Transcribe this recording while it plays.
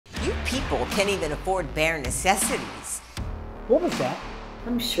people can't even afford bare necessities. What was that?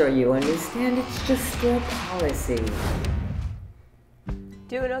 I'm sure you understand. It's just store policy.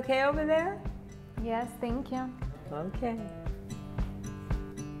 Doing okay over there? Yes, thank you. Okay.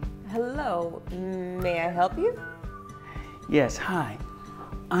 Hello, may I help you? Yes, hi.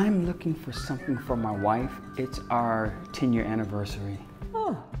 I'm looking for something for my wife. It's our 10-year anniversary.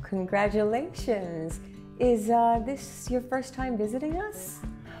 Oh, congratulations. Is this your first time visiting us?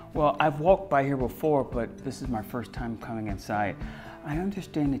 Well, I've walked by here before, but this is my first time coming inside. I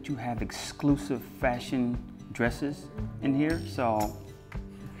understand that you have exclusive fashion dresses in here, so...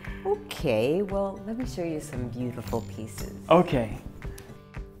 Okay, well, let me show you some beautiful pieces. Okay.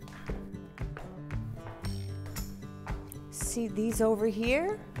 See these over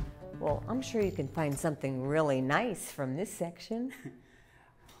here? Well, I'm sure you can find something really nice from this section.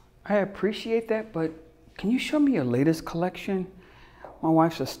 I appreciate that, but can you show me your latest collection? My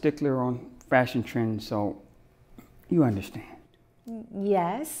wife's a stickler on fashion trends, so you understand.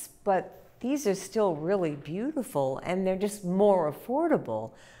 Yes, but these are still really beautiful and they're just more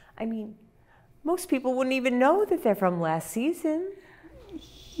affordable. I mean, most people wouldn't even know that they're from last season.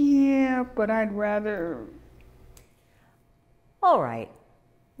 Yeah, but I'd rather... All right,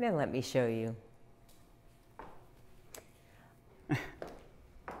 then let me show you.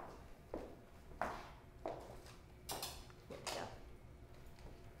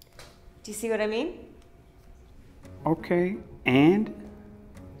 Do you see what I mean? Okay, and?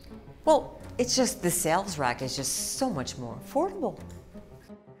 Well, it's just the sales rack is just so much more affordable.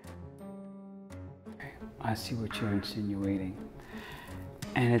 I see what you're insinuating,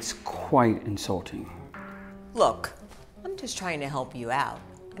 and it's quite insulting. Look, I'm just trying to help you out.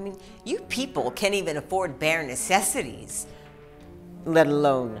 I mean, you people can't even afford bare necessities, let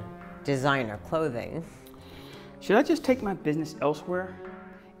alone designer clothing. Should I just take my business elsewhere?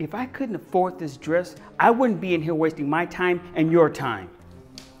 If I couldn't afford this dress, I wouldn't be in here wasting my time and your time.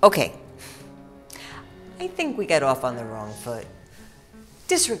 Okay, I think we got off on the wrong foot.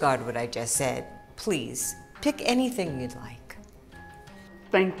 Disregard what I just said. Please, pick anything you'd like.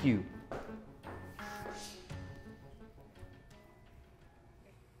 Thank you.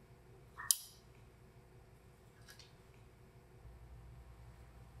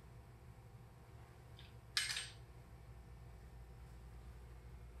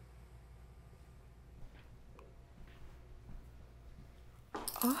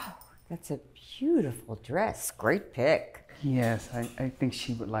 Oh, that's a beautiful dress. Great pick. Yes, I think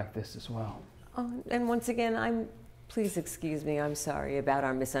she would like this as well. Oh, and once again, please excuse me. I'm sorry about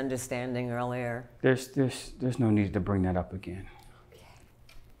our misunderstanding earlier. There's no need to bring that up again. Okay.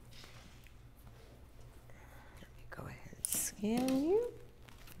 Let me go ahead and scan you.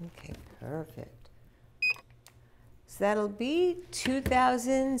 Okay, perfect. So that'll be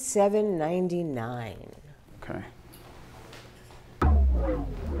 $2,799. Okay.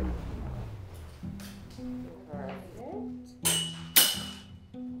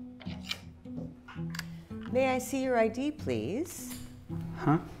 May I see your ID, please?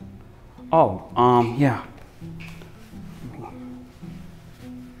 Huh? Oh, yeah.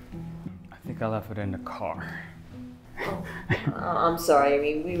 I think I left it in the car. I'm sorry. I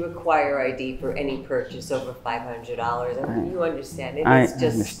mean, we require ID for any purchase over $500. And you understand it. It's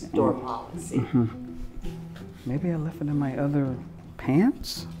just store policy. Mm-hmm. Maybe I left it in my other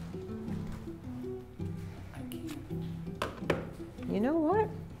pants? You know what?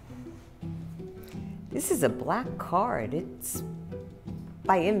 This is a black card. It's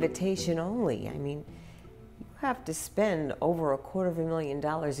by invitation only. I mean, you have to spend over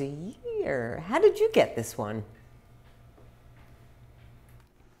 $250,000 a year. How did you get this one?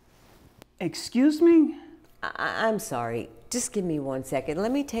 Excuse me? I'm sorry. Just give me 1 second.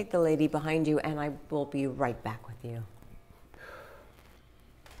 Let me take the lady behind you and I will be right back with you.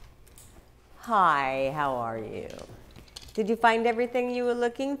 Hi, how are you? Did you find everything you were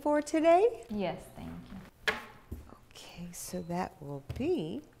looking for today? Yes, thank you. Okay, so that will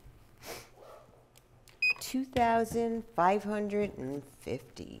be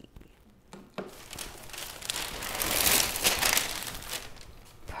 $2,550.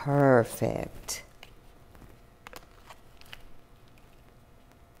 Perfect.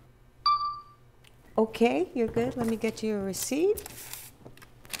 Okay, you're good. Let me get you a receipt.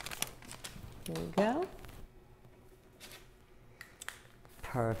 Here we go.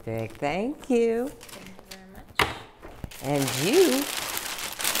 Perfect. Thank you. Thank you very much. And you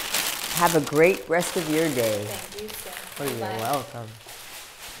have a great rest of your day. Thank you, sir. Oh, you're welcome.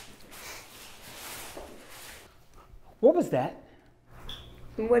 What was that?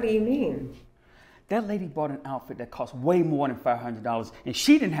 What do you mean? That lady bought an outfit that cost way more than $500 and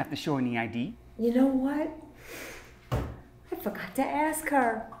she didn't have to show any ID. You know what? I forgot to ask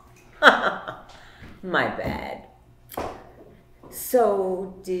her. My bad.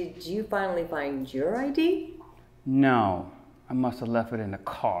 So, did you finally find your ID? No, I must have left it in the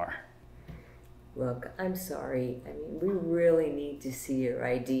car. Look, I'm sorry. I mean, we really need to see your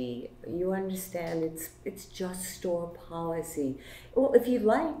ID. You understand, it's just store policy. Well, if you'd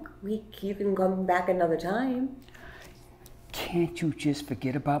like, you can come back another time. Can't you just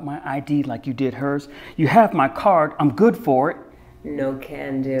forget about my ID like you did hers? You have my card, I'm good for it. No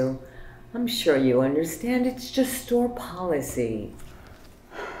can do. I'm sure you understand, it's just store policy.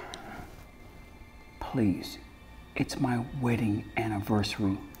 Please, it's my wedding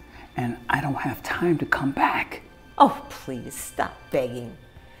anniversary and I don't have time to come back. Oh, please stop begging.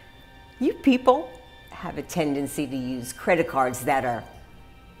 You people have a tendency to use credit cards that are,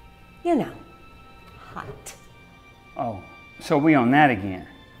 you know, hot. Oh, so we on that again?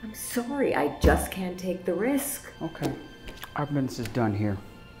 I'm sorry, I just can't take the risk. Okay, our business is done here.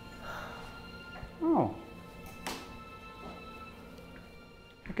 Oh.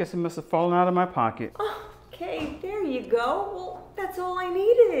 I guess it must have fallen out of my pocket. Okay, there you go. Well, that's all I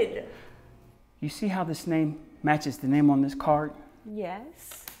needed. You see how this name matches the name on this card?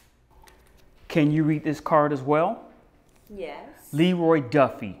 Yes. Can you read this card as well? Yes. Leroy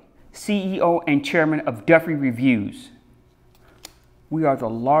Duffy, CEO and Chairman of Duffy Reviews. We are the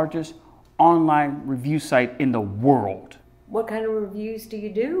largest online review site in the world. What kind of reviews do you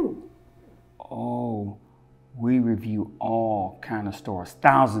do? Oh, we review all kind of stores,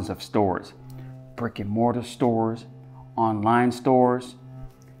 thousands of stores, brick and mortar stores, online stores,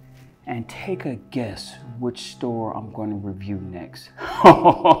 and take a guess which store I'm going to review next.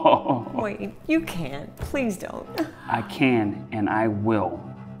 Wait, you can't. Please don't. I can and I will.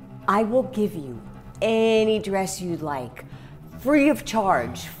 I will give you any dress you'd like. Free of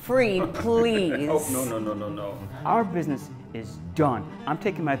charge. Free, please. Oh, no. Our business is done. I'm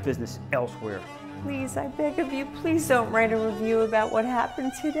taking my business elsewhere. Please, I beg of you, please don't write a review about what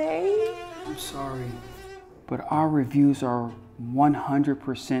happened today. I'm sorry, but our reviews are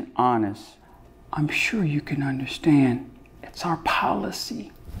 100% honest. I'm sure you can understand. It's our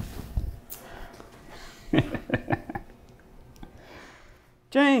policy.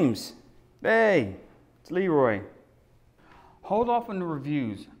 James, hey, it's Leroy. Hold off on the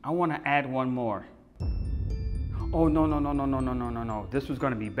reviews. I want to add one more. Oh, no. This was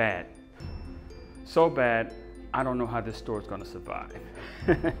going to be bad. So bad, I don't know how this store is going to survive.